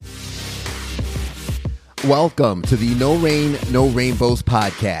Welcome to the No Rain, No Rainbows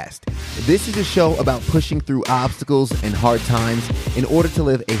podcast. This is a show about pushing through obstacles and hard times in order to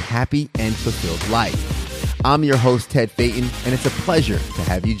live a happy and fulfilled life. I'm your host, Ted Phaeton, and it's a pleasure to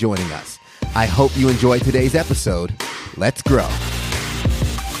have you joining us. I hope you enjoyed today's episode. Let's grow.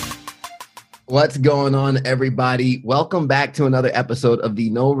 What's going on, everybody? Welcome back to another episode of the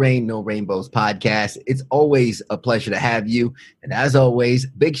No Rain, No Rainbows podcast. It's always a pleasure to have you. And as always,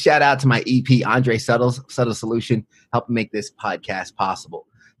 big shout out to my EP, Andre Subtle Solution, helping make this podcast possible.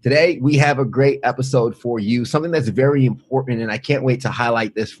 Today, we have a great episode for you, something that's very important, and I can't wait to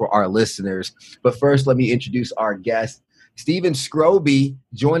highlight this for our listeners. But first, let me introduce our guest, Stephen Scroby,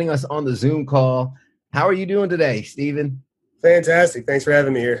 joining us on the Zoom call. How are you doing today, Stephen? Fantastic. Thanks for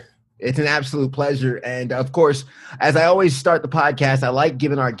having me here. It's an absolute pleasure. And of course, as I always start the podcast, I like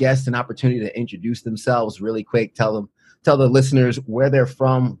giving our guests an opportunity to introduce themselves really quick, tell the listeners where they're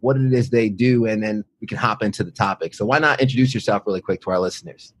from, what it is they do, and then we can hop into the topic. So why not introduce yourself really quick to our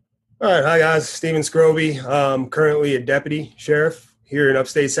listeners? All right. Hi, guys. Stephen Scroby. I'm currently a deputy sheriff here in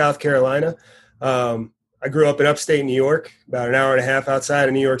upstate South Carolina. I grew up in upstate New York, about an hour and a half outside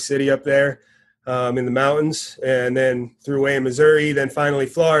of New York City up there. In the mountains, and then through away in Missouri, then finally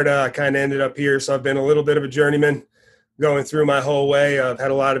Florida. I kind of ended up here, so I've been a little bit of a journeyman going through my whole way. I've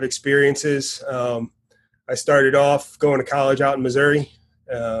had a lot of experiences. I started off going to college out in Missouri,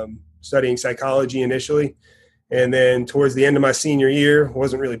 studying psychology initially, and then towards the end of my senior year,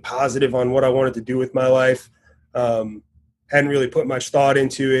 wasn't really positive on what I wanted to do with my life. Hadn't really put much thought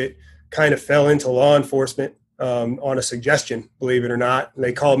into it, kind of fell into law enforcement. On a suggestion, believe it or not.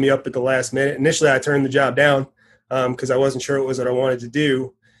 They called me up at the last minute. Initially, I turned the job down because I wasn't sure it was what I wanted to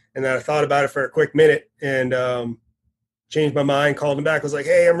do. And then I thought about it for a quick minute and changed my mind, called them back, was like,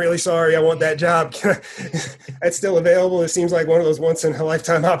 hey, I'm really sorry. I want that job. That's still available. It seems like one of those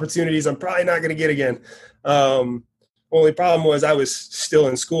once-in-a-lifetime opportunities I'm probably not going to get again. Only problem was I was still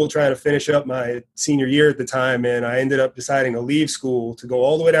in school trying to finish up my senior year at the time, and I ended up deciding to leave school to go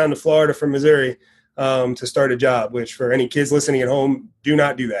all the way down to Florida from Missouri to start a job, which for any kids listening at home, do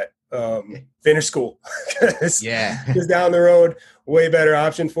not do that. Finish school. Just down the road, way better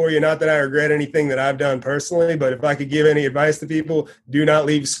option for you. Not that I regret anything that I've done personally, but if I could give any advice to people, do not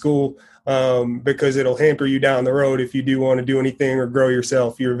leave school because it'll hamper you down the road if you do want to do anything or grow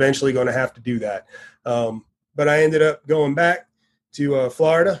yourself. You're eventually going to have to do that. But I ended up going back to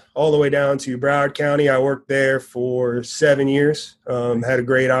Florida, all the way down to Broward County. I worked there for 7 years. Had a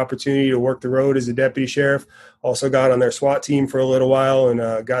great opportunity to work the road as a deputy sheriff. Also got on their SWAT team for a little while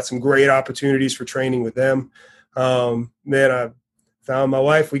and got some great opportunities for training with them. Then I found my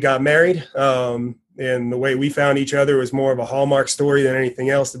wife. We got married. And the way we found each other was more of a Hallmark story than anything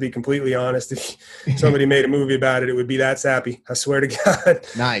else, to be completely honest. If somebody made a movie about it, it would be that sappy. I swear to God.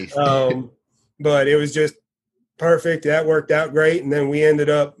 Nice. But it was just perfect. That worked out great. And then we ended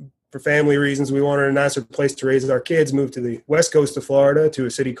up, for family reasons, we wanted a nicer place to raise our kids, moved to the west coast of Florida to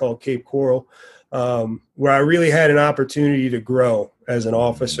a city called Cape Coral, where I really had an opportunity to grow as an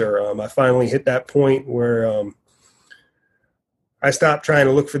officer. I finally hit that point where I stopped trying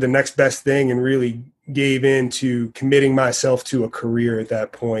to look for the next best thing and really gave in to committing myself to a career at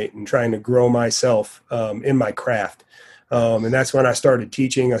that point and trying to grow myself in my craft. And that's when I started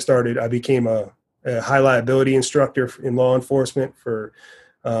teaching. I became a high liability instructor in law enforcement for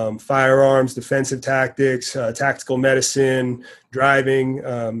firearms, defensive tactics, tactical medicine,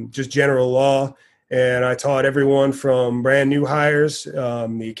 driving, just general law. And I taught everyone from brand new hires,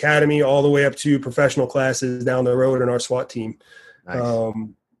 the academy, all the way up to professional classes down the road in our SWAT team. Nice.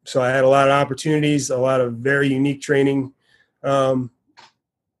 So I had a lot of opportunities, a lot of very unique training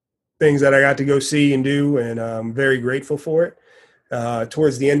things that I got to go see and do, and I'm very grateful for it.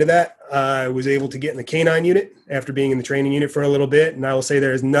 Towards the end of that, I was able to get in the K-9 unit after being in the training unit for a little bit. And I will say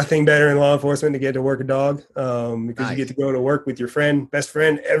there is nothing better in law enforcement to get to work a dog because nice. You get to go to work with your best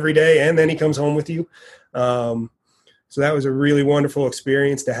friend every day, and then he comes home with you. So that was a really wonderful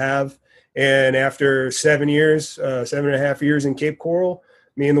experience to have. And after 7.5 years in Cape Coral,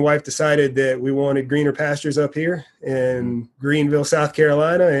 me and the wife decided that we wanted greener pastures up here in Greenville, South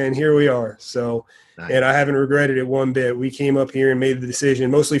Carolina, and here we are. So, nice. And I haven't regretted it one bit. We came up here and made the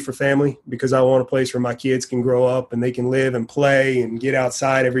decision mostly for family because I want a place where my kids can grow up and they can live and play and get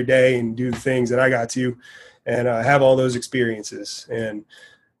outside every day and do the things that I got to and have all those experiences. And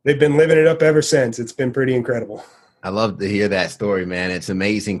they've been living it up ever since. It's been pretty incredible. I love to hear that story, man. It's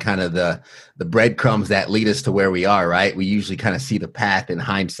amazing kind of the breadcrumbs that lead us to where we are, right? We usually kind of see the path in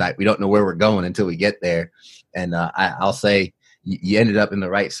hindsight. We don't know where we're going until we get there. And I'll say you ended up in the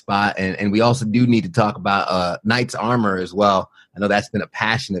right spot. And we also do need to talk about Knight's Armor as well. I know that's been a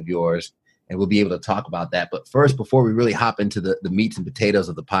passion of yours. and we'll be able to talk about that. But first, before we really hop into the meats and potatoes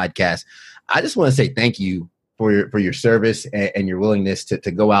of the podcast, I just want to say thank you for your service and your willingness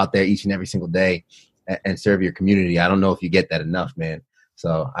to go out there each and every single day and serve your community. I don't know if you get that enough, man.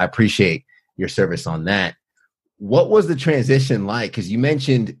 So I appreciate your service on that. What was the transition like? Because you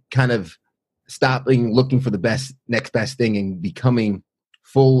mentioned kind of stopping looking for the next best thing and becoming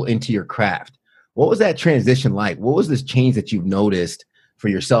full into your craft. What was that transition like? What was this change that you've noticed for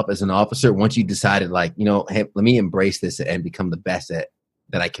yourself as an officer once you decided, like, hey, let me embrace this and become the best that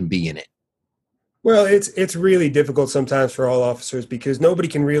I can be in it? Well, it's really difficult sometimes for all officers because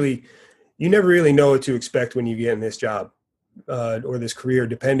you never really know what to expect when you get in this job or this career,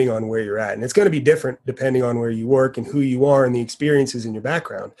 depending on where you're at. And it's going to be different depending on where you work and who you are and the experiences in your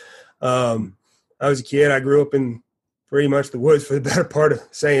background. I was a kid. I grew up in pretty much the woods, for the better part of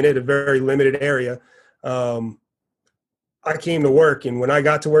saying it, a very limited area. I came to work, and when I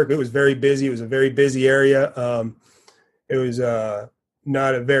got to work, it was very busy. It was a very busy area. It was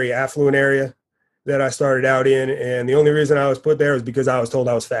not a very affluent area that I started out in. And the only reason I was put there was because I was told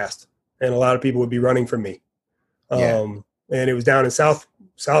I was fast, and a lot of people would be running from me. And it was down in South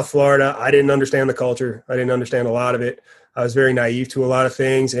Florida. I didn't understand the culture. I didn't understand a lot of it. I was very naive to a lot of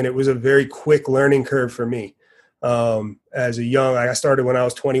things, and it was a very quick learning curve for me. I started when I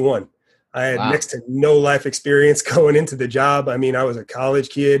was 21. I had next to no life experience going into the job. I mean, I was a college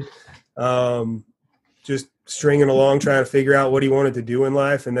kid, just stringing along, trying to figure out what he wanted to do in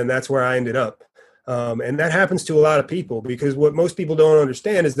life. And then that's where I ended up. And that happens to a lot of people, because what most people don't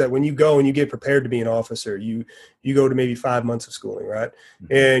understand is that when you go and you get prepared to be an officer, you go to maybe 5 months of schooling, right?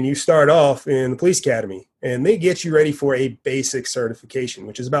 Mm-hmm. And you start off in the police academy, and they get you ready for a basic certification,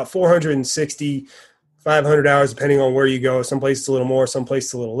 which is about 460, 500 hours, depending on where you go. Some places a little more, some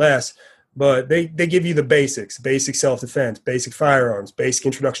places a little less. But they give you the basics, basic self-defense, basic firearms, basic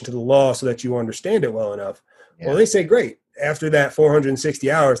introduction to the law so that you understand it well enough. Yeah. Well, they say, great. After that 460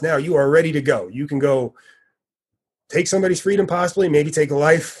 hours, now you are ready to go. You can go take somebody's freedom, possibly, maybe take a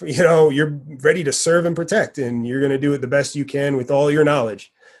life. You're ready to serve and protect, and you're going to do it the best you can with all your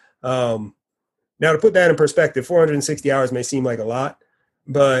knowledge. Now, to put that in perspective, 460 hours may seem like a lot,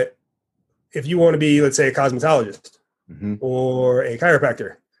 but if you want to be, let's say, a cosmetologist or a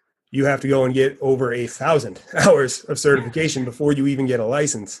chiropractor, you have to go and get over 1,000 hours of certification before you even get a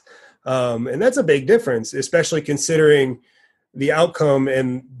license. And that's a big difference, especially considering the outcome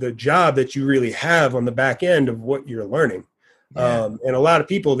and the job that you really have on the back end of what you're learning. Yeah. And a lot of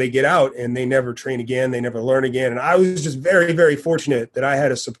people, they get out and they never train again. They never learn again. And I was just very, very fortunate that I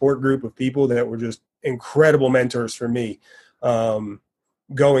had a support group of people that were just incredible mentors for me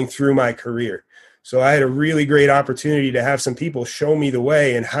going through my career. So I had a really great opportunity to have some people show me the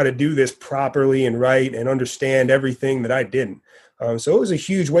way and how to do this properly and right and understand everything that I didn't. So it was a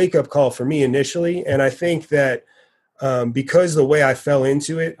huge wake-up call for me initially. And I think that because the way I fell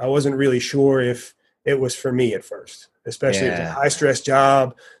into it, I wasn't really sure if it was for me at first, especially It's a high-stress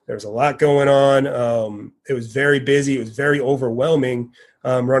job. There was a lot going on. It was very busy. It was very overwhelming,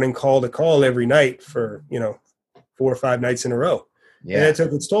 running call to call every night for, 4 or 5 nights in a row. Yeah. And it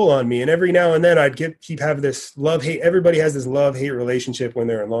took its toll on me. And every now and then I'd keep having this love-hate. Everybody has this love-hate relationship when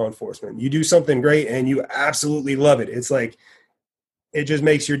they're in law enforcement. You do something great and you absolutely love it. It's like, it just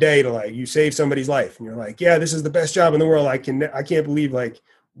makes your day to, like, you save somebody's life. And you're like, yeah, this is the best job in the world. I can't believe, like,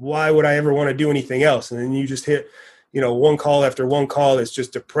 why would I ever want to do anything else? And then you just hit, one call after one call. It's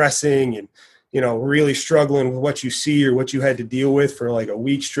just depressing and, really struggling with what you see or what you had to deal with for like a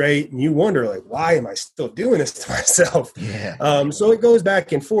week straight. And you wonder, like, why am I still doing this to myself? Yeah. So it goes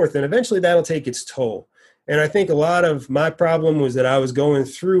back and forth, and eventually that'll take its toll. And I think a lot of my problem was that I was going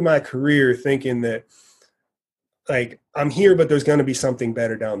through my career thinking that, like, I'm here, but there's going to be something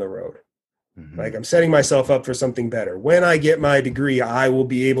better down the road. Mm-hmm. Like, I'm setting myself up for something better. When I get my degree, I will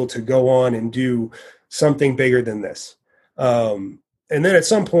be able to go on and do something bigger than this. And then at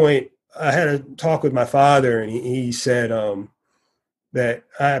some point, I had a talk with my father, and he said that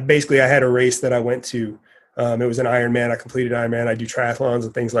I had a race that I went to. It was an Ironman. I completed Ironman. I do triathlons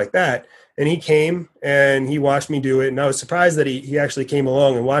and things like that. And he came and he watched me do it. And I was surprised that he actually came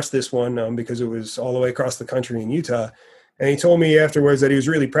along and watched this one because it was all the way across the country in Utah. And he told me afterwards that he was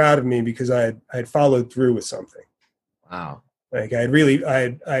really proud of me because I had followed through with something. Wow. Like, I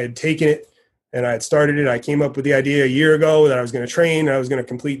had taken it and I had started it. I came up with the idea a year ago that I was going to train and I was going to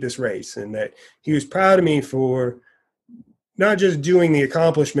complete this race, and that he was proud of me for not just doing the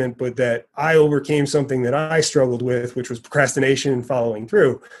accomplishment, but that I overcame something that I struggled with, which was procrastination and following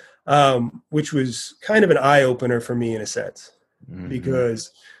through, which was kind of an eye opener for me in a sense, because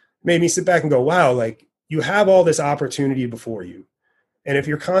it made me sit back and go, wow, like, you have all this opportunity before you. And if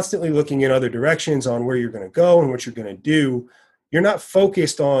you're constantly looking in other directions on where you're going to go and what you're going to do, you're not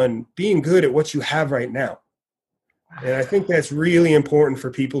focused on being good at what you have right now. And I think that's really important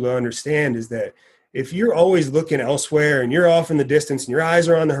for people to understand, is that if you're always looking elsewhere and you're off in the distance and your eyes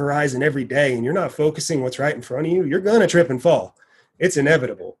are on the horizon every day and you're not focusing what's right in front of you, you're going to trip and fall. It's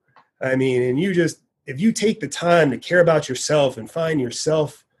inevitable. I mean, and if you take the time to care about yourself and find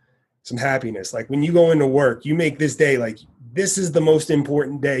yourself some happiness, like when you go into work, you make this day like, this is the most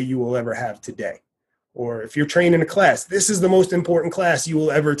important day you will ever have today. Or if you're training a class, this is the most important class you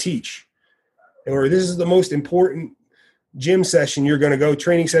will ever teach. Or this is the most important gym session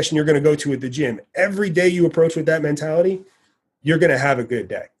training session you're going to go to at the gym. Every day you approach with that mentality, you're going to have a good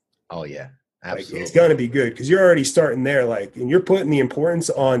day. Oh yeah, absolutely. Like, it's going to be good because you're already starting there, like, and you're putting the importance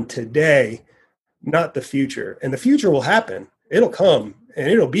on today, not the future. And the future will happen. It'll come and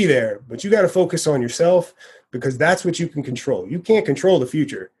it'll be there, but you got to focus on yourself, because that's what you can control. You can't control the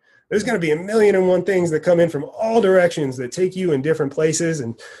future. There's going to be 1,000,001 things that come in from all directions that take you in different places.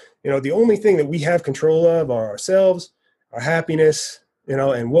 And, the only thing that we have control of are ourselves, our happiness,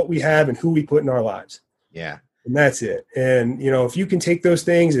 and what we have and who we put in our lives. Yeah. And that's it. And, if you can take those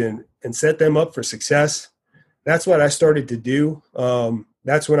things and set them up for success, that's what I started to do.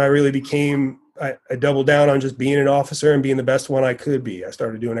 That's when I really I doubled down on just being an officer and being the best one I could be. I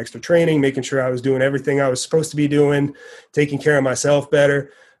started doing extra training, making sure I was doing everything I was supposed to be doing, taking care of myself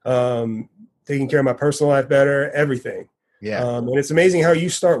better, taking care of my personal life better, everything. Yeah. And it's amazing how you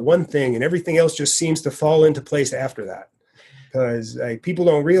start one thing and everything else just seems to fall into place after that. Because people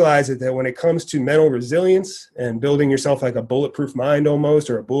don't realize that when it comes to mental resilience and building yourself like a bulletproof mind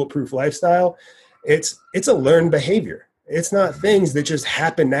almost, or a bulletproof lifestyle, it's a learned behavior. It's not things that just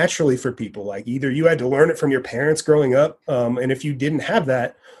happen naturally for people. Like, either you had to learn it from your parents growing up, and if you didn't have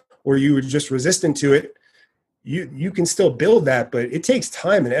that, or you were just resistant to it, you can still build that, but it takes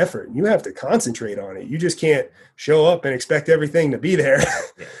time and effort. You have to concentrate on it. You just can't show up and expect everything to be there.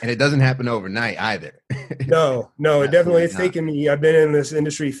 And it doesn't happen overnight either. No, it definitely, it's taken me, I've been in this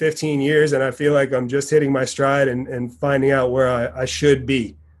industry 15 years and I feel like I'm just hitting my stride and finding out where I should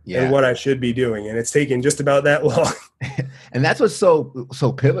be and what I should be doing. And it's taken just about that long. And that's what's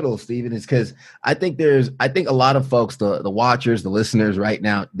so pivotal, Stephen, is because I think a lot of folks, the watchers, the listeners right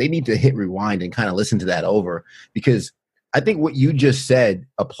now, they need to hit rewind and kind of listen to that over, because I think what you just said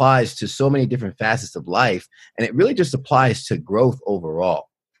applies to so many different facets of life, and it really just applies to growth overall.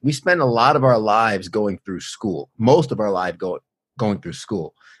 We spend a lot of our lives going through school, most of our life going through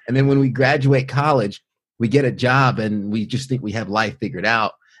school. And then when we graduate college, we get a job and we just think we have life figured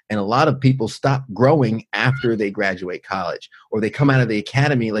out. And a lot of people stop growing after they graduate college, or they come out of the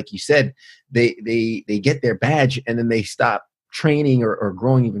academy. Like you said, they get their badge and then they stop training or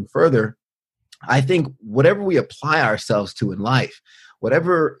growing even further. I think whatever we apply ourselves to in life,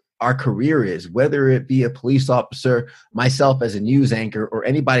 whatever our career is, whether it be a police officer, myself as a news anchor, or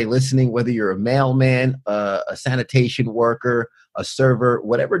anybody listening, whether you're a mailman, a sanitation worker, a server,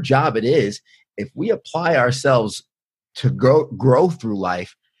 whatever job it is, if we apply ourselves to grow through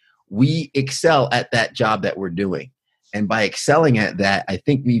life, we excel at that job that we're doing. And by excelling at that, I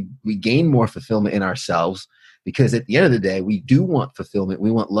think we gain more fulfillment in ourselves, because at the end of the day, we do want fulfillment.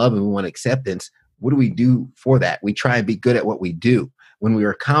 We want love and we want acceptance. What do we do for that? We try and be good at what we do. When we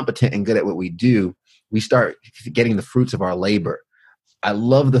are competent and good at what we do, we start getting the fruits of our labor. I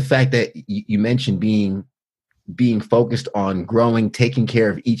love the fact that you mentioned being focused on growing, taking care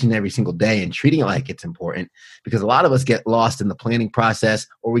of each and every single day and treating it like it's important, because a lot of us get lost in the planning process,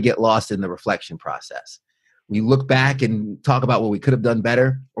 or we get lost in the reflection process. We look back and talk about what we could have done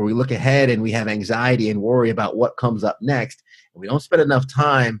better, or we look ahead and we have anxiety and worry about what comes up next. And we don't spend enough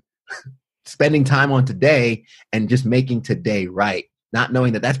time spending time on today and just making today right, not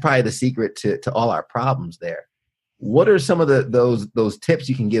knowing that that's probably the secret to all our problems there. What are some of those tips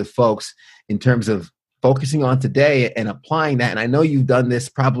you can give folks in terms of focusing on today and applying that? And I know you've done this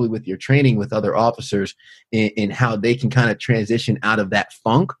probably with your training with other officers in how they can kind of transition out of that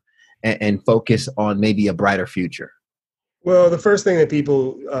funk and focus on maybe a brighter future. Well, the first thing that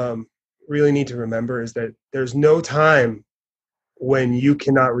people really need to remember is that there's no time when you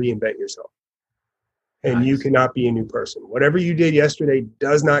cannot reinvent yourself and you cannot be a new person. Whatever you did yesterday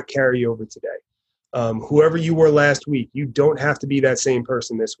does not carry over today. Whoever you were last week, you don't have to be that same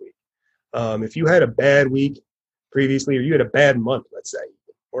person this week. If you had a bad week previously, or you had a bad month, let's say,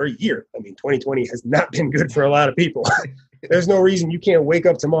 or a year, 2020 has not been good for a lot of people. There's no reason you can't wake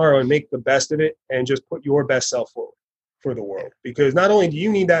up tomorrow and make the best of it and just put your best self forward for the world. Because not only do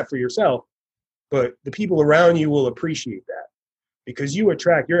you need that for yourself, but the people around you will appreciate that, because you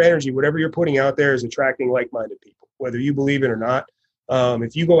attract your energy. Whatever you're putting out there is attracting like-minded people, whether you believe it or not.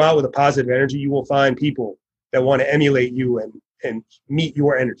 If you go out with a positive energy, you will find people that want to emulate you and meet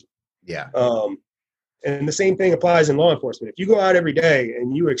your energy. Yeah. And the same thing applies in law enforcement. If you go out every day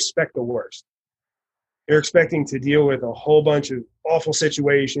and you expect the worst, you're expecting to deal with a whole bunch of awful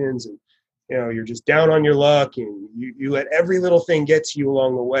situations, and you're just down on your luck, and you let every little thing get to you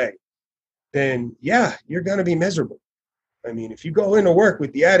along the way, then yeah, you're going to be miserable. I mean, if you go into work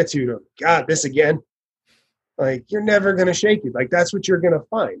with the attitude of, God, this again, like, you're never going to shake it. Like, that's what you're going to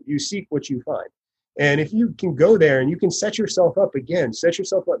find. You seek what you find. And if you can go there and you can set yourself up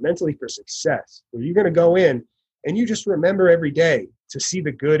mentally for success, where you're going to go in and you just remember every day to see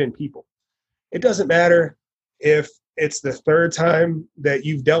the good in people. It doesn't matter if it's the third time that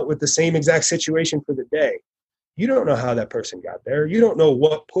you've dealt with the same exact situation for the day. You don't know how that person got there. You don't know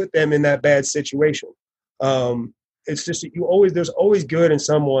what put them in that bad situation. It's just that there's always good in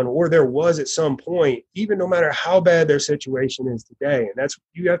someone, or there was at some point, even no matter how bad their situation is today. And that's,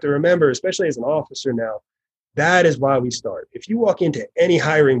 you have to remember, especially as an officer now, that is why we start. If you walk into any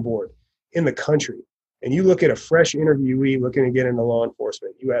hiring board in the country and you look at a fresh interviewee looking to get into law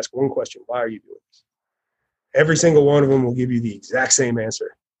enforcement, you ask one question: why are you doing this? Every single one of them will give you the exact same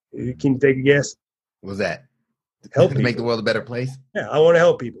answer. Can you take a guess? What was that? Help to make the world a better place? Yeah, I want to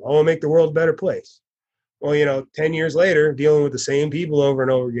help people. I want to make the world a better place. Well, 10 years later, dealing with the same people over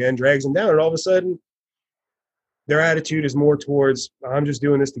and over again drags them down. And all of a sudden, their attitude is more towards, I'm just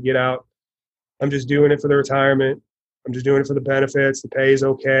doing this to get out. I'm just doing it for the retirement. I'm just doing it for the benefits. The pay is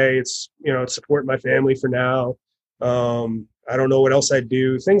okay. It's supporting my family for now. I don't know what else I'd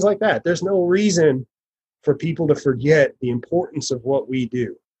do. Things like that. There's no reason for people to forget the importance of what we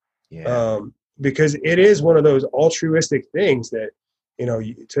do. Yeah. Because it is one of those altruistic things that,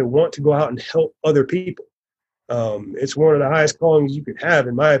 to want to go out and help other people. It's one of the highest callings you could have,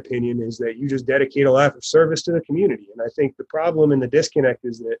 in my opinion, is that you just dedicate a life of service to the community. And I think the problem and the disconnect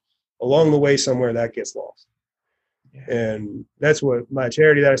is that along the way somewhere that gets lost. Yeah. And that's what my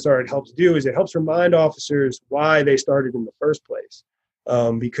charity that I started helps do, is it helps remind officers why they started in the first place.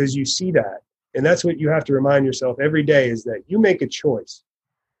 Because you see that. And that's what you have to remind yourself every day, is that you make a choice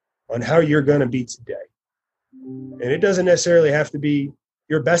on how you're going to be today. And it doesn't necessarily have to be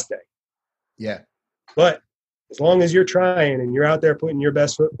your best day. Yeah. But as long as you're trying and you're out there putting your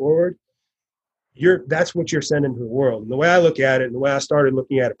best foot forward, that's what you're sending to the world. And the way I look at it, and the way I started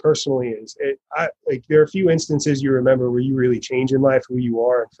looking at it personally, is there are a few instances you remember where you really change in life who you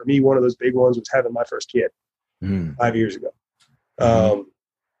are. And for me, one of those big ones was having my first kid 5 years ago.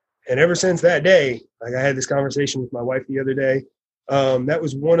 And ever since that day, like, I had this conversation with my wife the other day. That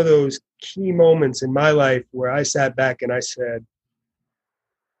was one of those key moments in my life where I sat back and I said,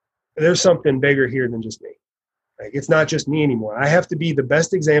 there's something bigger here than just me. Like, it's not just me anymore. I have to be the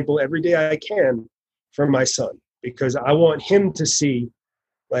best example every day I can for my son, because I want him to see,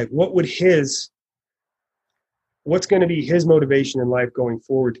 like, what's going to be his motivation in life going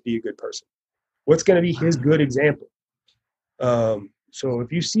forward to be a good person. What's going to be his good example? So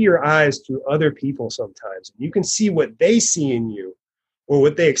if you see your eyes through other people sometimes, you can see what they see in you or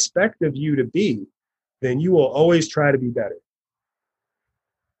what they expect of you to be, then you will always try to be better.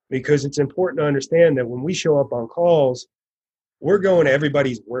 Because it's important to understand that when we show up on calls, we're going to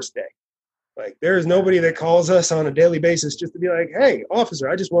everybody's worst day. Like, there is nobody that calls us on a daily basis just to be like, hey, officer,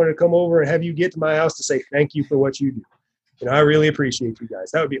 I just wanted to come over and have you get to my house to say thank you for what you do. I really appreciate you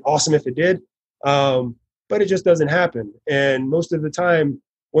guys. That would be awesome if it did. But it just doesn't happen. And most of the time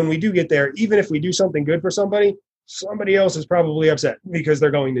when we do get there, even if we do something good for somebody else is probably upset because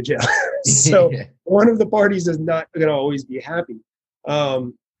they're going to jail. So one of the parties is not going to always be happy.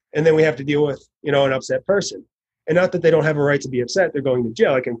 And then we have to deal with, an upset person. And not that they don't have a right to be upset. They're going to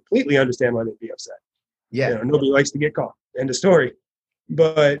jail. I completely understand why they'd be upset. Yeah. Nobody likes to get caught. End of story.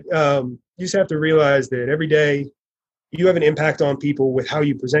 But you just have to realize that every day you have an impact on people with how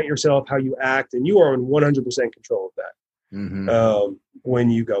you present yourself, how you act, and you are in 100% control of that when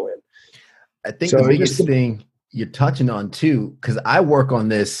you go in. I think the biggest thing you're touching on too, because I work on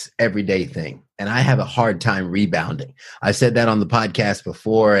this everyday thing and I have a hard time rebounding. I said that on the podcast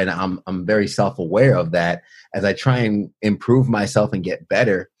before, and I'm very self-aware of that. As I try and improve myself and get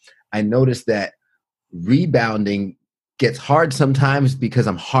better, I notice that rebounding gets hard sometimes because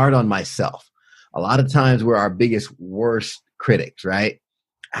I'm hard on myself. A lot of times we're our biggest, worst critics, right?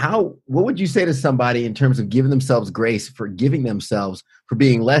 What would you say to somebody in terms of giving themselves grace, forgiving themselves for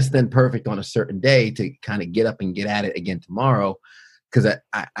being less than perfect on a certain day to kind of get up and get at it again tomorrow? Because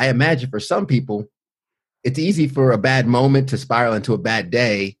I imagine for some people, it's easy for a bad moment to spiral into a bad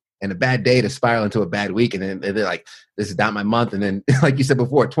day, and a bad day to spiral into a bad week. And then they're like, this is not my month. And then, like you said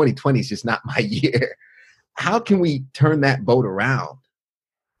before, 2020 is just not my year. How can we turn that boat around?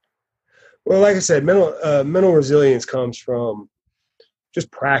 Well, like I said, mental resilience comes from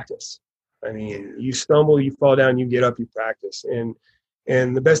just practice. I mean, you stumble, you fall down, you get up, you practice.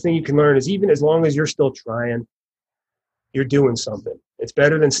 And the best thing you can learn is, even as long as you're still trying, you're doing something. It's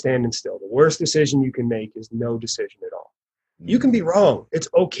better than standing still. The worst decision you can make is no decision at all. You can be wrong. It's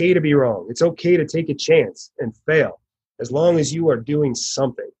okay to be wrong. It's okay to take a chance and fail, as long as you are doing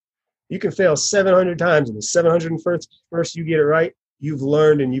something. You can fail 700 times, and the 701st you get it right, you've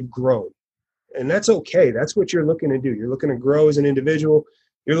learned and you've grown. And that's okay. That's what you're looking to do. You're looking to grow as an individual.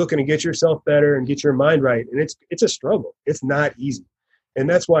 You're looking to get yourself better and get your mind right. And it's a struggle. It's not easy. And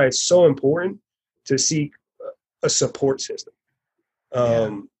that's why it's so important to seek a support system.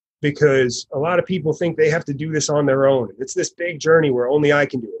 Because a lot of people think they have to do this on their own. It's this big journey where only I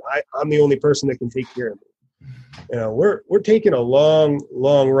can do it. I'm the only person that can take care of me. You know, we're taking a long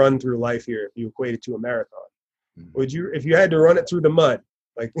run through life here. If you equate it to a marathon, if you had to run it through the mud,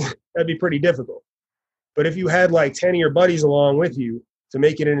 like that'd be pretty difficult. But if you had like 10 of your buddies along with you to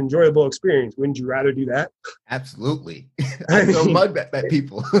make it an enjoyable experience, wouldn't you rather do that? Absolutely. I throw mud at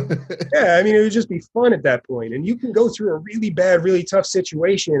people. Yeah, I mean, it would just be fun at that point. And you can go through a really bad, really tough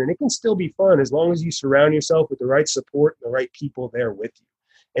situation, and it can still be fun as long as you surround yourself with the right support and the right people there with you.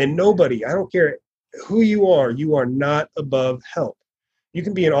 And nobody, I don't care who you are not above help. You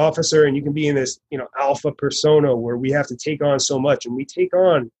can be an officer and you can be in this, alpha persona where we have to take on so much, and we take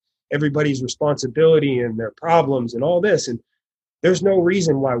on everybody's responsibility and their problems and all this. And there's no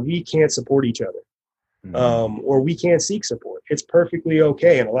reason why we can't support each other, or we can't seek support. It's perfectly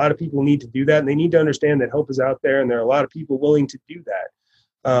okay. And a lot of people need to do that. And they need to understand that help is out there. And there are a lot of people willing to do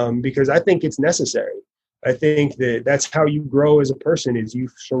that, because I think it's necessary. I think that that's how you grow as a person, is you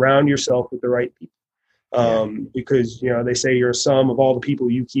surround yourself with the right people. Because, they say you're a sum of all the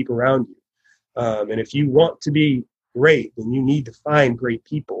people you keep around you. And if you want to be great, then you need to find great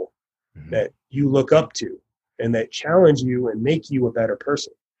people that you look up to and that challenge you and make you a better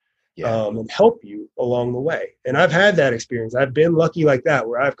person, and help you along the way. And I've had that experience. I've been lucky like that,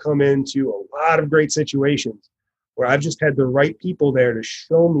 where I've come into a lot of great situations where I've just had the right people there to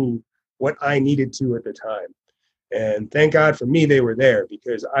show me what I needed to at the time. And thank God for me, they were there,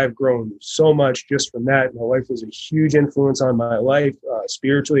 because I've grown so much just from that. My wife was a huge influence on my life,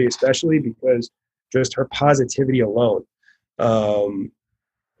 spiritually, especially, because just her positivity alone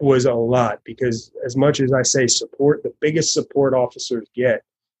was a lot. Because as much as I say support, the biggest support officers get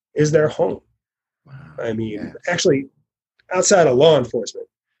is their home. Wow. I mean, actually, outside of law enforcement,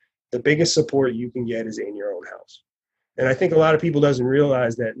 the biggest support you can get is in your own house. And I think a lot of people doesn't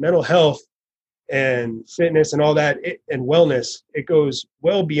realize that mental health and fitness and all that, and wellness, it goes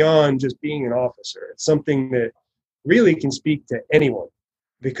well beyond just being an officer. It's something that really can speak to anyone,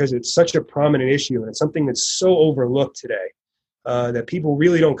 because it's such a prominent issue, and it's something that's so overlooked today, that people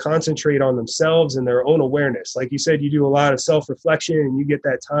really don't concentrate on themselves and their own awareness. Like you said, you do a lot of self-reflection, and you get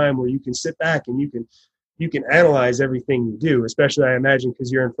that time where you can sit back and you can analyze everything you do, especially, I imagine, because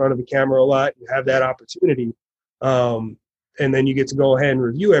you're in front of the camera a lot. You have that opportunity. And then you get to go ahead and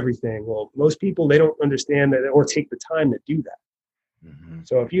review everything. Well, most people, they don't understand that or take the time to do that.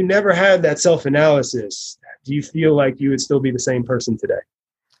 So if you never had that self-analysis, do you feel like you would still be the same person today?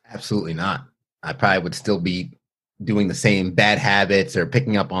 Absolutely not. I probably would still be doing the same bad habits or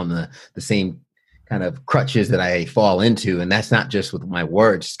picking up on the same kind of crutches that I fall into. And that's not just with my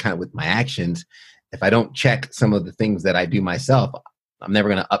words, it's kind of with my actions. If I don't check some of the things that I do myself, I'm never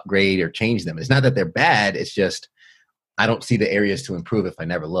going to upgrade or change them. It's not that they're bad. It's just, I don't see the areas to improve if I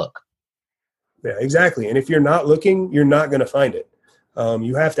never look. Yeah, exactly. And if you're not looking, you're not going to find it.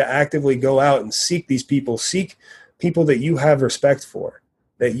 You have to actively go out and seek these people, seek people that you have respect for,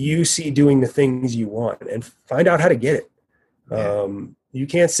 that you see doing the things you want, and find out how to get it. Yeah. You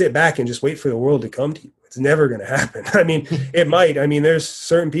can't sit back and just wait for the world to come to you. It's never going to happen. I mean, it might. I mean, there's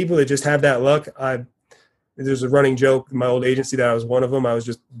certain people that just have that luck. There's a running joke in my old agency that I was one of them. I was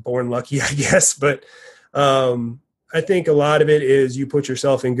just born lucky, I guess. But I think a lot of it is you put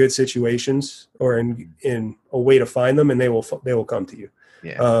yourself in good situations or in a way to find them, and they will come to you.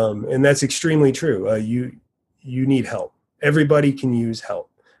 Yeah. And that's extremely true. You need help. Everybody can use help.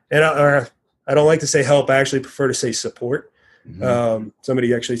 And I don't like to say help. I actually prefer to say support.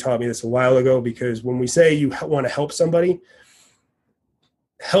 Somebody actually taught me this a while ago, because when we say you want to help somebody,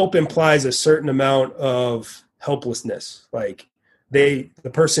 help implies a certain amount of helplessness. Like the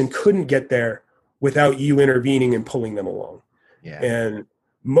person couldn't get there without you intervening and pulling them along. Yeah. And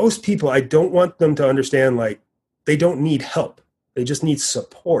most people, I don't want them to understand, like, they don't need help. They just need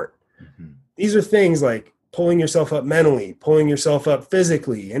support. These are things like pulling yourself up mentally, pulling yourself up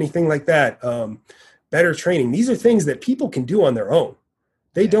physically, anything like that. Better training. These are things that people can do on their own.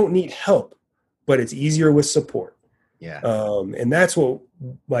 They don't need help, but it's easier with support. Yeah. And that's what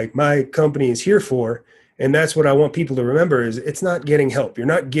like my company is here for. And that's what I want people to remember is it's not getting help. You're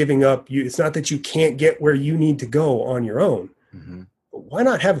not giving up. It's not that you can't get where you need to go on your own. Mm-hmm. But why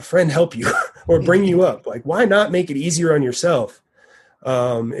not have a friend help you or bring you up? Like, why not make it easier on yourself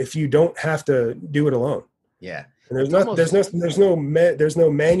if you don't have to do it alone? Yeah. And there's no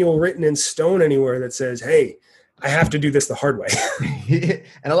manual written in stone anywhere that says, hey, I have to do this the hard way.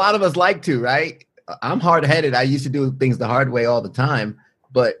 And a lot of us like to, right? I'm hard-headed. I used to do things the hard way all the time.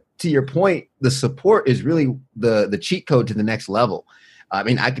 But to your point, the support is really the cheat code to the next level. I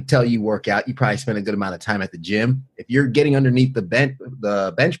mean, I could tell you work out. You probably spend a good amount of time at the gym. If you're getting underneath the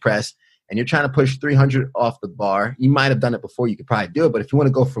bench press and you're trying to push 300 off the bar, you might have done it before. You could probably do it. But if you want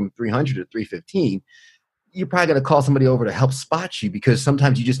to go from 300 to 315, you're probably going to call somebody over to help spot you because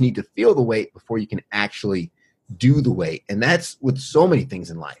sometimes you just need to feel the weight before you can actually do the weight. And that's with so many things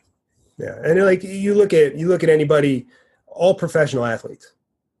in life. Yeah. And like you look at anybody, all professional athletes,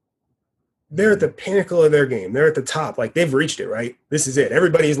 they're at the pinnacle of their game. They're at the top. Like they've reached it, right? This is it.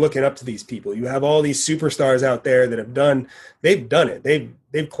 Everybody's looking up to these people. You have all these superstars out there that they've done it.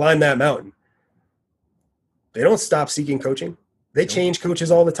 They've climbed that mountain. They don't stop seeking coaching. They change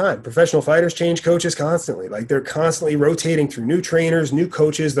coaches all the time. Professional fighters change coaches constantly. Like they're constantly rotating through new trainers, new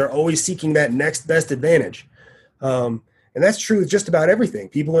coaches. They're always seeking that next best advantage. And that's true with just about everything.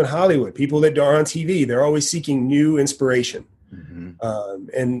 People in Hollywood, people that are on TV, they're always seeking new inspiration. Mm-hmm.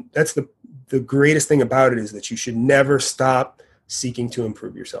 And that's the greatest thing about it is that you should never stop seeking to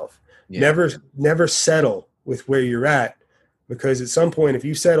improve yourself. Yeah. Never settle with where you're at, because at some point, if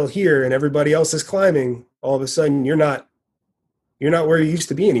you settle here and everybody else is climbing, all of a sudden you're not where you used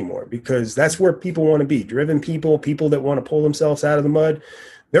to be anymore, because that's where people want to be. Driven people that want to pull themselves out of the mud,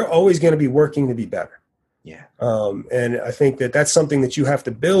 they're always going to be working to be better. Yeah. And I think that that's something that you have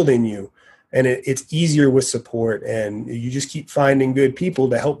to build in you, and it's easier with support, and you just keep finding good people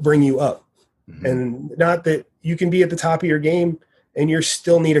to help bring you up. Mm-hmm. And not that you can be at the top of your game and you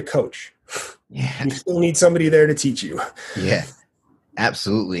still need a coach. Yeah. You still need somebody there to teach you. Yeah,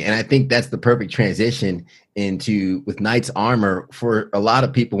 absolutely. And I think that's the perfect transition into with Knight's Armor for a lot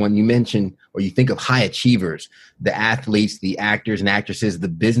of people. When you mention or you think of high achievers, the athletes, the actors and actresses, the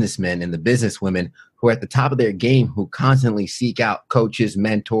businessmen and the businesswomen who are at the top of their game, who constantly seek out coaches,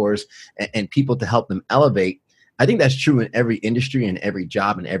 mentors, and people to help them elevate. I think that's true in every industry and every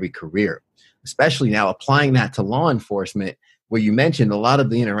job and every career, especially now applying that to law enforcement, where you mentioned a lot of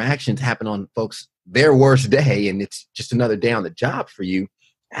the interactions happen on folks' their worst day, and it's just another day on the job for you.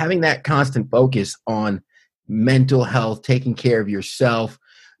 Having that constant focus on mental health, taking care of yourself,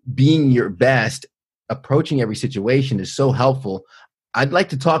 being your best, approaching every situation is so helpful. I'd like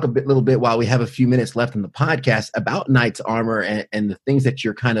to talk little bit while we have a few minutes left in the podcast about Knight's Armor and the things that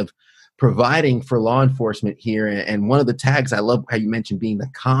you're kind of providing for law enforcement here. And one of the tags, I love how you mentioned being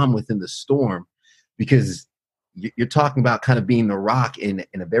the calm within the storm, because you're talking about kind of being the rock in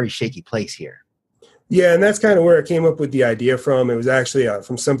a very shaky place here. Yeah, and that's kind of where I came up with the idea from. It was actually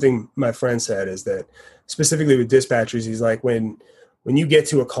from something my friend said, is that specifically with dispatchers, he's like, when you get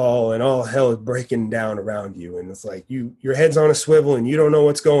to a call and all hell is breaking down around you, and it's like your head's on a swivel and you don't know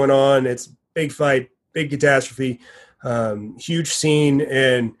what's going on. It's big fight, big catastrophe, huge scene,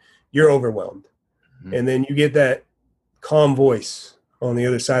 and you're overwhelmed. Mm-hmm. And then you get that calm voice on the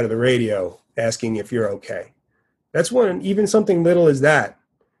other side of the radio asking if you're okay. That's when even something little as that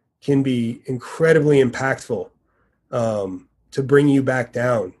can be incredibly impactful to bring you back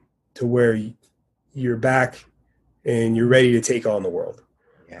down to where you're back and you're ready to take on the world.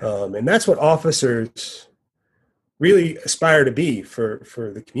 Yeah. And that's what officers really aspire to be for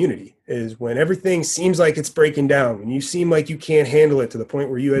the community, is when everything seems like it's breaking down, when you seem like you can't handle it to the point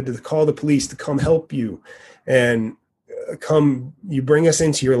where you had to call the police to come help you and you bring us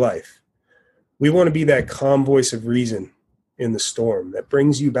into your life. We want to be that calm voice of reason in the storm that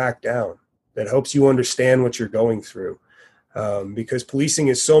brings you back down, that helps you understand what you're going through. Because policing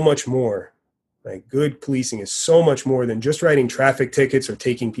is so much more. Like, good policing is so much more than just writing traffic tickets or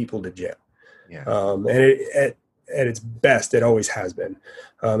taking people to jail. Yeah. And at its best, it always has been.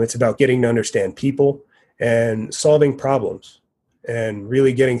 It's about getting to understand people and solving problems and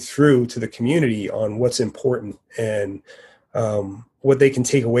really getting through to the community on what's important and what they can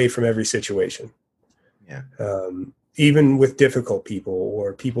take away from every situation. Yeah. Even with difficult people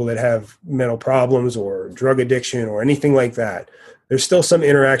or people that have mental problems or drug addiction or anything like that, there's still some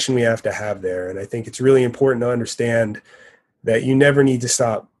interaction we have to have there. And I think it's really important to understand that you never need to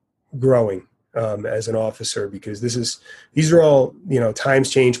stop growing as an officer, because these are all, times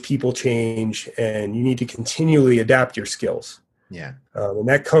change, people change, and you need to continually adapt your skills. Yeah. And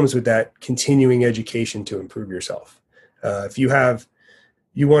that comes with that continuing education to improve yourself. If you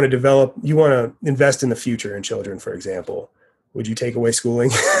want to invest in the future in children, for example, would you take away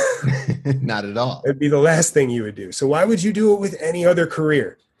schooling? Not at all. It'd be the last thing you would do. So why would you do it with any other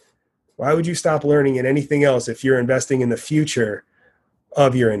career? Why would you stop learning in anything else if you're investing in the future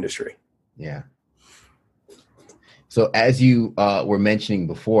of your industry? Yeah. So as you were mentioning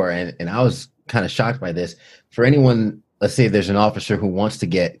before, and I was kind of shocked by this, for anyone, let's say there's an officer who wants to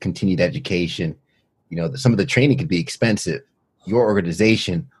get continued education, some of the training could be expensive. Your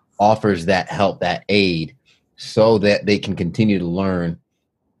organization offers that help, that aid, so that they can continue to learn,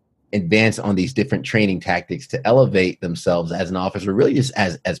 advance on these different training tactics to elevate themselves as an officer, really just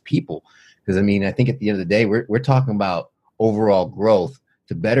as people. Because I think at the end of the day, we're talking about overall growth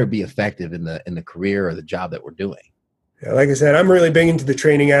to better be effective in the career or the job that we're doing. Yeah, like I said, I'm really big into the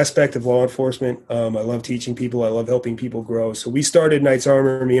training aspect of law enforcement. I love teaching people. I love helping people grow. So we started Knights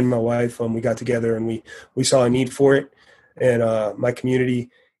Armor, me and my wife. We got together and we saw a need for it in my community.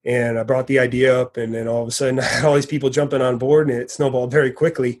 And I brought the idea up, and then all of a sudden I had all these people jumping on board, and it snowballed very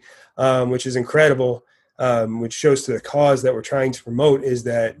quickly, which is incredible, which shows to the cause that we're trying to promote is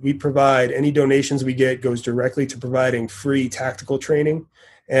that we provide any donations we get goes directly to providing free tactical training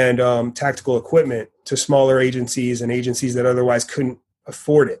and tactical equipment to smaller agencies and agencies that otherwise couldn't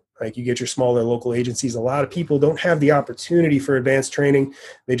afford it. Like you get your smaller local agencies. A lot of people don't have the opportunity for advanced training.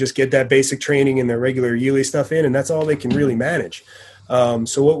 They just get that basic training and their regular yearly stuff in, and that's all they can really manage.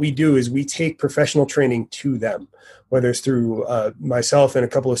 So what we do is we take professional training to them, whether it's through myself and a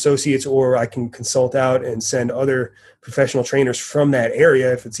couple associates, or I can consult out and send other professional trainers from that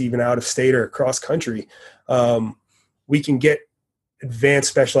area, if it's even out of state or across country. We can get advanced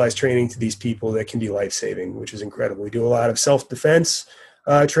specialized training to these people that can be life-saving, which is incredible. We do a lot of self-defense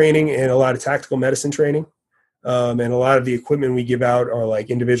training and a lot of tactical medicine training. And a lot of the equipment we give out are like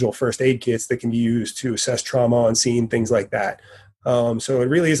individual first aid kits that can be used to assess trauma on scene, things like that. So it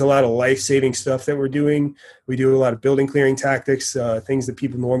really is a lot of life-saving stuff that we're doing. We do a lot of building clearing tactics, things that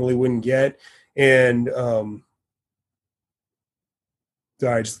people normally wouldn't get. And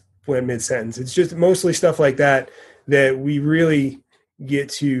sorry, I just went mid-sentence. It's just mostly stuff like that we really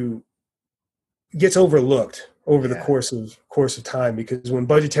gets overlooked over the course of time, because when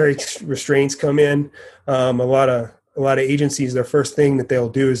budgetary restraints come in, a lot of agencies, their first thing that they'll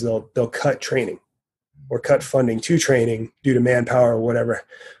do is they'll cut training or cut funding to training due to manpower or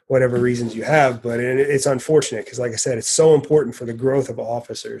whatever reasons you have. But it's unfortunate because, like I said, it's so important for the growth of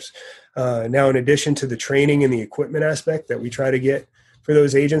officers. Now, in addition to the training and the equipment aspect that we try to get for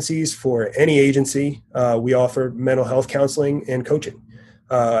those agencies, for any agency, we offer mental health counseling and coaching.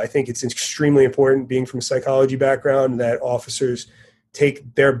 I think it's extremely important, being from a psychology background, that officers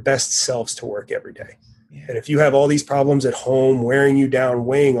take their best selves to work every day. Yeah. And if you have all these problems at home wearing you down,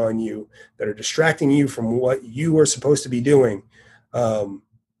 weighing on you, that are distracting you from what you are supposed to be doing,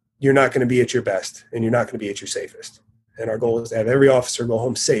 you're not going to be at your best, and you're not going to be at your safest. And our goal is to have every officer go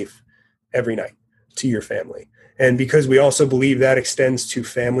home safe every night to your family. And because we also believe that extends to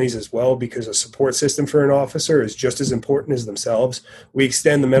families as well, because a support system for an officer is just as important as themselves, we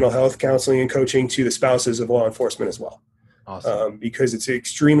extend the mental health counseling and coaching to the spouses of law enforcement as well. Awesome. Because it's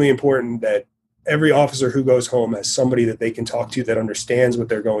extremely important that every officer who goes home has somebody that they can talk to that understands what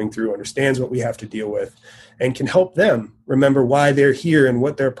they're going through, understands what we have to deal with, and can help them remember why they're here and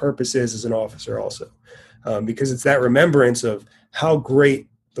what their purpose is as an officer also. Because it's that remembrance of how great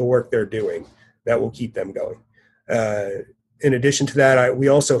the work they're doing that will keep them going. In addition to that, we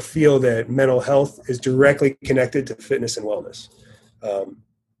also feel that mental health is directly connected to fitness and wellness.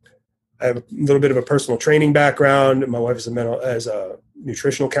 I have a little bit of a personal training background. My wife is a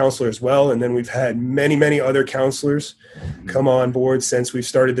nutritional counselor as well. And then we've had many, many other counselors come on board since we've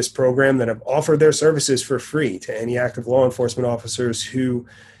started this program that have offered their services for free to any active law enforcement officers who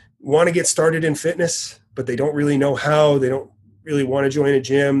want to get started in fitness, but they don't really know how. They don't really want to join a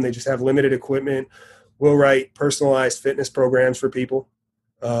gym. They just have limited equipment. We'll write personalized fitness programs for people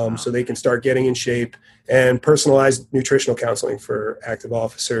so they can start getting in shape, and personalized nutritional counseling for active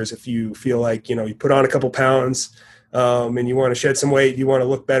officers. If you feel like, you put on a couple pounds and you want to shed some weight, you want to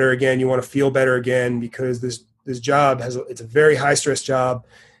look better again, you want to feel better again, because this job it's a very high stress job,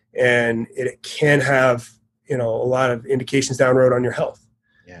 and it can have, a lot of indications down the road on your health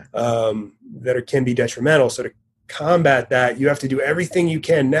that can be detrimental. So to combat that, you have to do everything you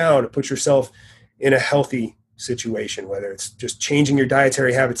can now to put yourself in a healthy situation, whether it's just changing your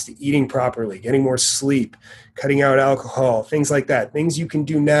dietary habits to eating properly, getting more sleep, cutting out alcohol, things like that. Things you can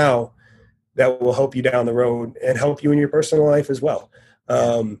do now that will help you down the road and help you in your personal life as well.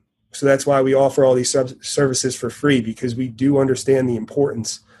 So that's why we offer all these services for free, because we do understand the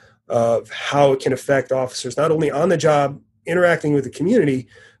importance of how it can affect officers, not only on the job, interacting with the community,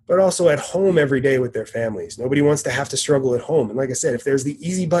 but also at home every day with their families. Nobody wants to have to struggle at home. And like I said, if there's the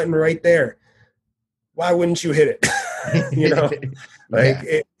easy button right there, why wouldn't you hit it? You know,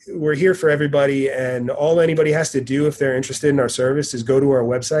 we're here for everybody. And all anybody has to do if they're interested in our service is go to our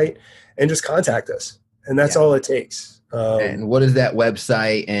website and just contact us. And that's all it takes. And what is that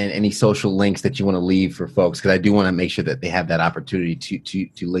website and any social links that you want to leave for folks? Because I do want to make sure that they have that opportunity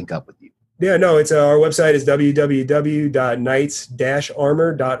to link up with you. Yeah, no, it's our website is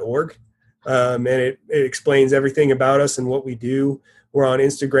www.knights-armor.org. And it explains everything about us and what we do. We're on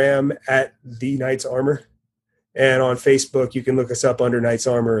Instagram at The Knights Armor. And on Facebook, you can look us up under Knights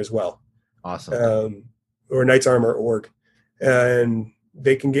Armor as well. Awesome. Or knightsarmor.org. And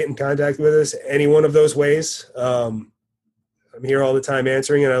they can get in contact with us any one of those ways. I'm here all the time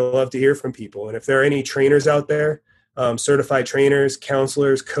answering, and I love to hear from people. And if there are any trainers out there, certified trainers,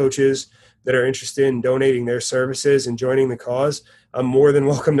 counselors, coaches that are interested in donating their services and joining the cause, I'm more than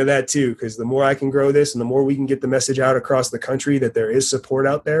welcome to that too, because the more I can grow this and the more we can get the message out across the country that there is support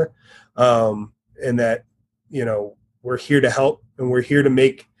out there, and that, you know, we're here to help and we're here to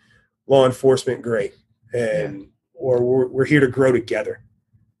make law enforcement great, and or we're here to grow together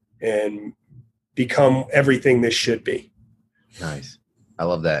and become everything this should be. Nice. I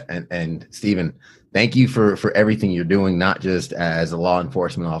love that. And Stephen, thank you for everything you're doing, not just as a law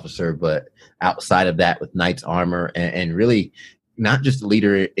enforcement officer, but outside of that with Knights Armor, and really not just a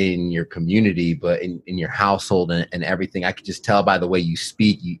leader in your community, but in your household and everything. I could just tell by the way you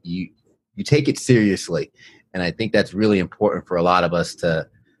speak, you take it seriously. And I think that's really important for a lot of us to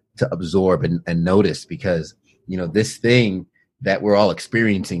absorb and notice, because, you know, this thing that we're all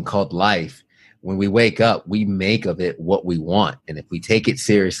experiencing called life, when we wake up, we make of it what we want. And if we take it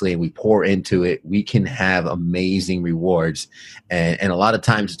seriously and we pour into it, we can have amazing rewards. And a lot of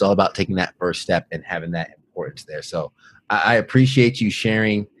times it's all about taking that first step and having that importance there. So I appreciate you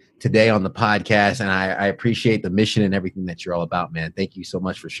sharing today on the podcast. And I appreciate the mission and everything that you're all about, man. Thank you so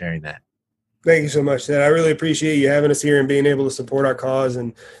much for sharing that. Thank you so much, Ted. I really appreciate you having us here and being able to support our cause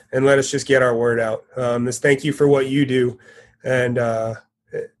and let us just get our word out. Thank you for what you do. And,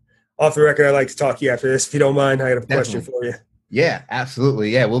 off the record, I'd like to talk to you after this, if you don't mind. I got a question for you. Yeah,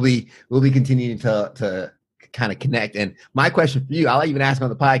 absolutely. Yeah, we'll be continuing to kind of connect. And my question for you, I'll even ask on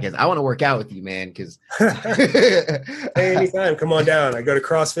the podcast. I want to work out with you, man, because hey, anytime, come on down. I go to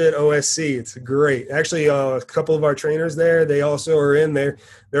CrossFit OSC. It's great. Actually, a couple of our trainers there, they also are in there.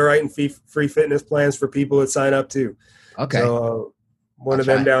 They're writing free fitness plans for people that sign up too. Okay. So one of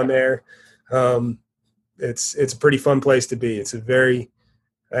them down there. It's a pretty fun place to be. It's a very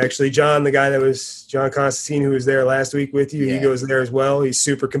Actually, John, the guy that was John Constantine, who was there last week with you, he goes there as well. He's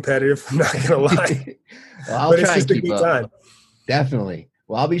super competitive. I'm not going to lie. Well, I'll try and keep up. Definitely.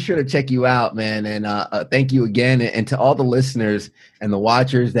 Well, I'll be sure to check you out, man. And thank you again. And to all the listeners and the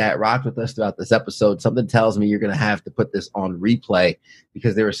watchers that rocked with us throughout this episode, something tells me you're going to have to put this on replay,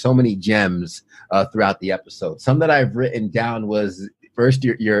 because there were so many gems throughout the episode. Some that I've written down was, first,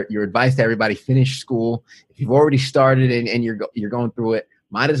 your advice to everybody: finish school. If you've already started and you're going through it,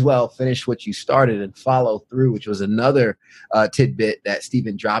 might as well finish what you started and follow through, which was another tidbit that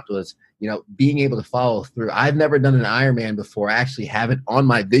Stephen dropped, was, you know, being able to follow through. I've never done an Ironman before. I actually have it on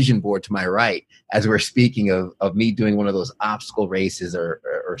my vision board to my right as we're speaking of me doing one of those obstacle races or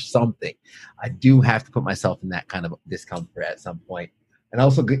something. I do have to put myself in that kind of discomfort at some point. And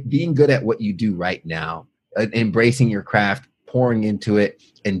also being good at what you do right now, embracing your craft, pouring into it,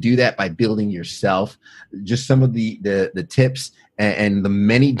 and do that by building yourself. Just some of the tips and the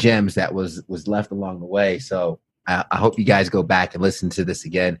many gems that was left along the way. So I hope you guys go back and listen to this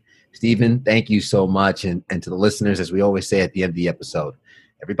again. Stephen, thank you so much. And to the listeners, as we always say at the end of the episode,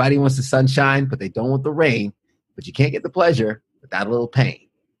 everybody wants the sunshine, but they don't want the rain. But you can't get the pleasure without a little pain.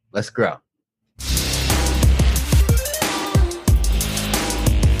 Let's grow.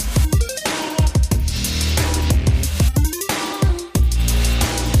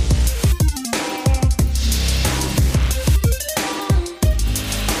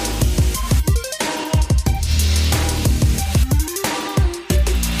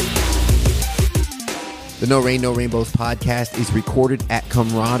 The No Rain, No Rainbows podcast is recorded at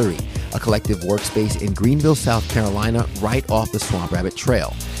Camaraderie, a collective workspace in Greenville, South Carolina, right off the Swamp Rabbit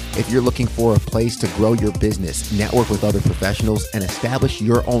Trail. If you're looking for a place to grow your business, network with other professionals, and establish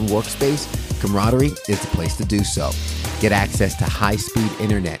your own workspace, Camaraderie is the place to do so. Get access to high-speed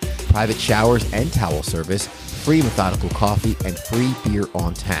internet, private showers and towel service, free methodical coffee, and free beer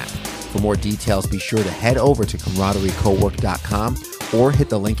on tap. For more details, be sure to head over to CamaraderieCowork.com or hit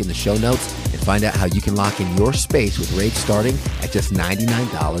the link in the show notes and find out how you can lock in your space with rates starting at just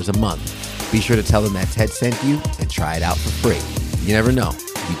 $99 a month. Be sure to tell them that Ted sent you and try it out for free. You never know,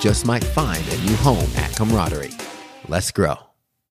 you just might find a new home at Camaraderie. Let's grow.